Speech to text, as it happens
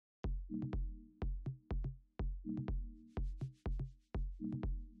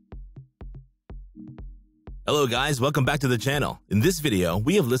Hello guys, welcome back to the channel. In this video,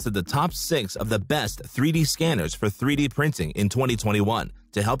 we have listed the top 6 of the best 3D scanners for 3D printing in 2021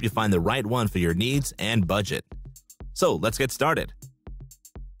 to help you find the right one for your needs and budget. So let's get started.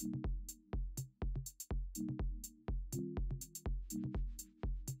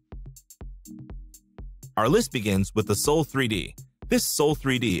 Our list begins with the Sol 3D. This Sol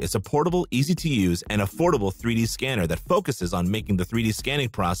 3D is a portable, easy-to-use, and affordable 3D scanner that focuses on making the 3D scanning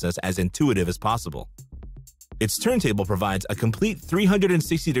process as intuitive as possible. Its turntable provides a complete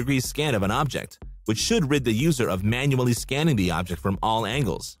 360-degree scan of an object, which should rid the user of manually scanning the object from all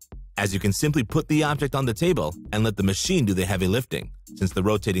angles, as you can simply put the object on the table and let the machine do the heavy lifting, since the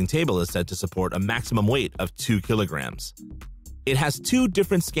rotating table is said to support a maximum weight of 2 kilograms. It has 2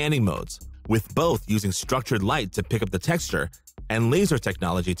 different scanning modes, with both using structured light to pick up the texture and laser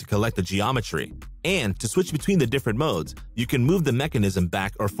technology to collect the geometry. And to switch between the different modes, you can move the mechanism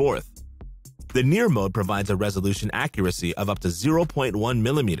back or forth. The near mode provides a resolution accuracy of up to 0.1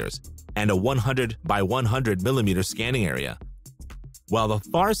 millimeters and a 100 by 100 millimeter scanning area, while the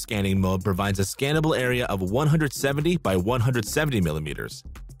far scanning mode provides a scannable area of 170 by 170 millimeters.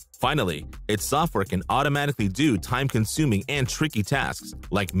 Finally, its software can automatically do time-consuming and tricky tasks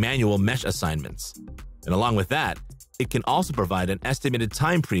like manual mesh assignments. And along with that, it can also provide an estimated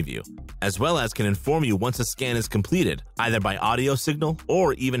time preview, as well as can inform you once a scan is completed, either by audio signal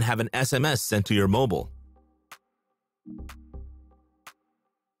or even have an SMS sent to your mobile.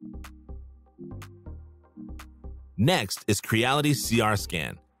 Next is Creality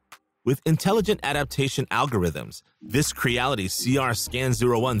CR-Scan. With intelligent adaptation algorithms, this Creality CR-Scan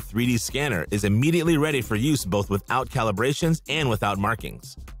 01 3D scanner is immediately ready for use both without calibrations and without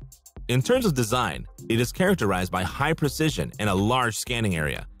markings. In terms of design, it is characterized by high precision and a large scanning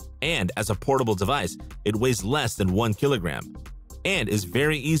area, and as a portable device, it weighs less than 1 kilogram, and is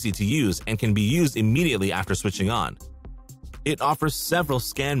very easy to use and can be used immediately after switching on. It offers several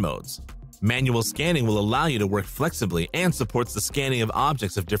scan modes. Manual scanning will allow you to work flexibly and supports the scanning of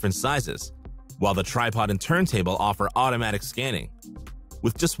objects of different sizes, while the tripod and turntable offer automatic scanning.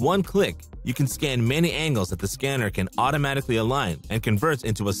 With just one click, you can scan many angles that the scanner can automatically align and converts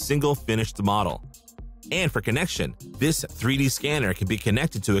into a single finished model. And for connection, this 3D scanner can be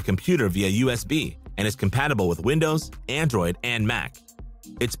connected to a computer via USB and is compatible with Windows, Android, and Mac.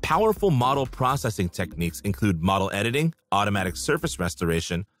 Its powerful model processing techniques include model editing, automatic surface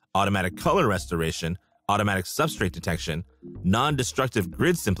restoration, automatic color restoration, automatic substrate detection, non-destructive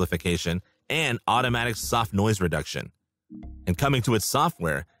grid simplification, and automatic soft noise reduction. And coming to its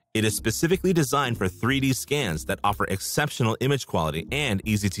software, it is specifically designed for 3D scans that offer exceptional image quality and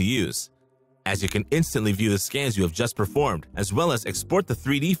easy to use, as you can instantly view the scans you have just performed, as well as export the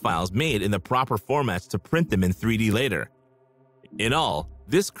 3D files made in the proper formats to print them in 3D later. In all,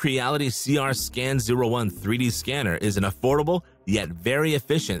 this Creality CR-Scan 01 3D scanner is an affordable yet very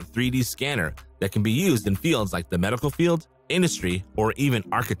efficient 3D scanner that can be used in fields like the medical field, industry, or even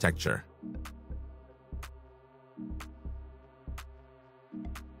architecture.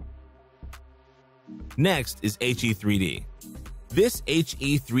 Next is HE3D. This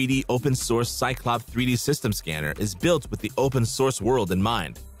HE3D open-source Cyclops 3D system scanner is built with the open-source world in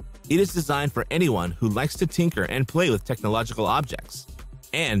mind. It is designed for anyone who likes to tinker and play with technological objects.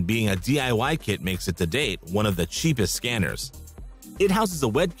 And being a DIY kit makes it to date one of the cheapest scanners. It houses a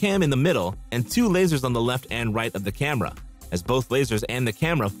webcam in the middle and 2 lasers on the left and right of the camera, as both lasers and the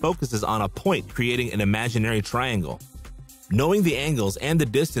camera focuses on a point, creating an imaginary triangle. Knowing the angles and the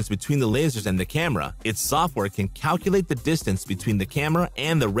distance between the lasers and the camera, its software can calculate the distance between the camera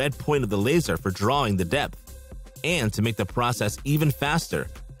and the red point of the laser for drawing the depth. And to make the process even faster,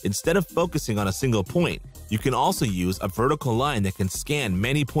 instead of focusing on a single point, you can also use a vertical line that can scan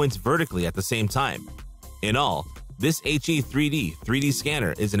many points vertically at the same time. In all, this HE3D 3D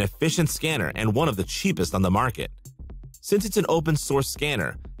scanner is an efficient scanner and one of the cheapest on the market. Since it's an open-source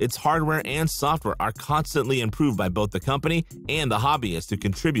scanner, its hardware and software are constantly improved by both the company and the hobbyists who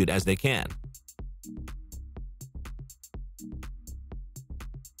contribute as they can.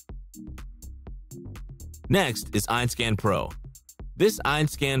 Next is EinScan Pro. This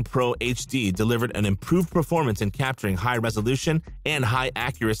EinScan Pro HD delivered an improved performance in capturing high-resolution and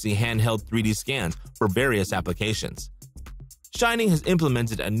high-accuracy handheld 3D scans for various applications. Shining has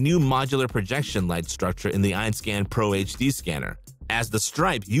implemented a new modular projection light structure in the EinScan Pro HD scanner, as the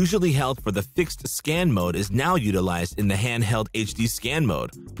stripe usually held for the fixed scan mode is now utilized in the handheld HD scan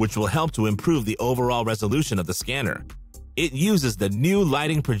mode, which will help to improve the overall resolution of the scanner. It uses the new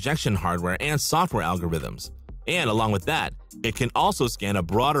lighting projection hardware and software algorithms, and along with that, it can also scan a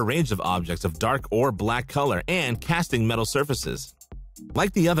broader range of objects of dark or black color and casting metal surfaces.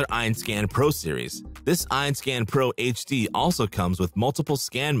 Like the other EinScan Pro series, this EinScan Pro HD also comes with multiple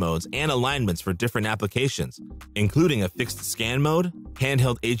scan modes and alignments for different applications, including a fixed scan mode,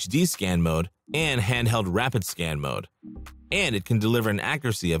 handheld HD scan mode, and handheld rapid scan mode. And it can deliver an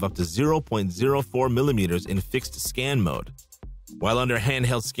accuracy of up to 0.04 millimeters in fixed scan mode. While under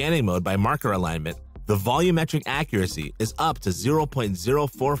handheld scanning mode by marker alignment, the volumetric accuracy is up to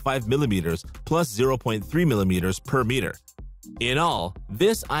 0.045 millimeters plus 0.3 millimeters per meter. In all,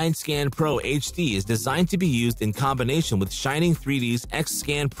 this EinScan Pro HD is designed to be used in combination with Shining 3D's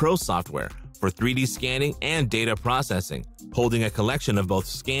EinScan Pro software for 3D scanning and data processing, holding a collection of both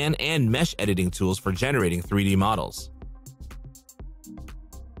scan and mesh editing tools for generating 3D models.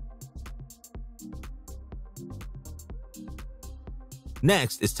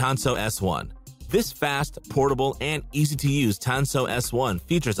 Next is Tanso S1. This fast, portable, and easy-to-use Tanso S1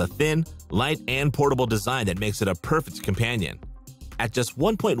 features a thin, light, and portable design that makes it a perfect companion. At just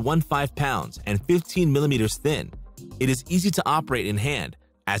 1.15 pounds and 15 millimeters thin, it is easy to operate in hand,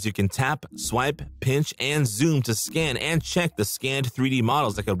 as you can tap, swipe, pinch, and zoom to scan and check the scanned 3D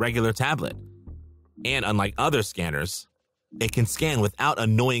models like a regular tablet. And unlike other scanners, it can scan without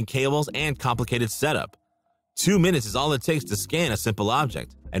annoying cables and complicated setup. 2 minutes is all it takes to scan a simple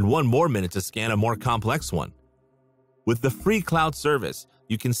object, and 1 more minute to scan a more complex one. With the free cloud service,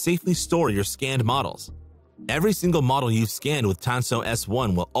 you can safely store your scanned models. Every single model you've scanned with Tanso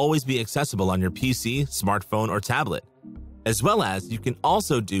S1 will always be accessible on your PC, smartphone, or tablet. As well as, you can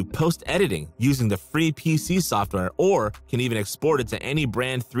also do post-editing using the free PC software, or can even export it to any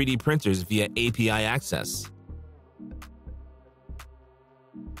brand 3D printers via API access.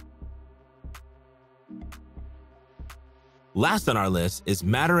 Last on our list is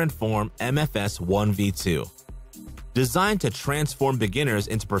Matter and Form MFS 1v2. Designed to transform beginners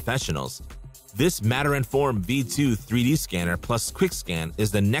into professionals, this Matter and Form V2 3D scanner plus Quick Scan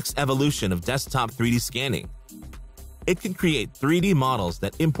is the next evolution of desktop 3D scanning. It can create 3D models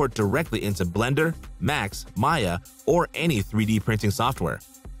that import directly into Blender, Max, Maya, or any 3D printing software.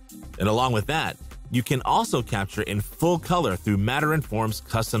 And along with that, you can also capture in full color through Matter and Form's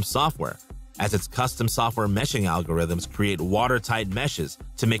custom software, as its custom software meshing algorithms create watertight meshes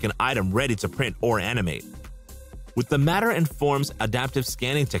to make an item ready to print or animate. With the Matter and Form's adaptive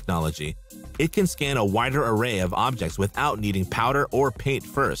scanning technology, it can scan a wider array of objects without needing powder or paint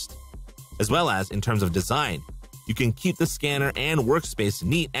first. As well as, in terms of design, you can keep the scanner and workspace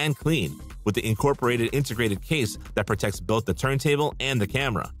neat and clean with the incorporated integrated case that protects both the turntable and the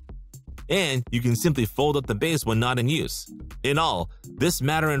camera. And you can simply fold up the base when not in use. In all, this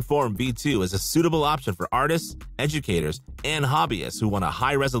Matter and Form V2 is a suitable option for artists, educators, and hobbyists who want a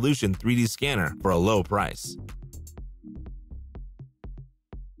high-resolution 3D scanner for a low price.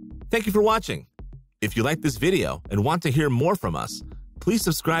 Thank you for watching. If you like this video and want to hear more from us, please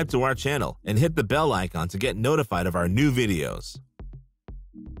subscribe to our channel and hit the bell icon to get notified of our new videos.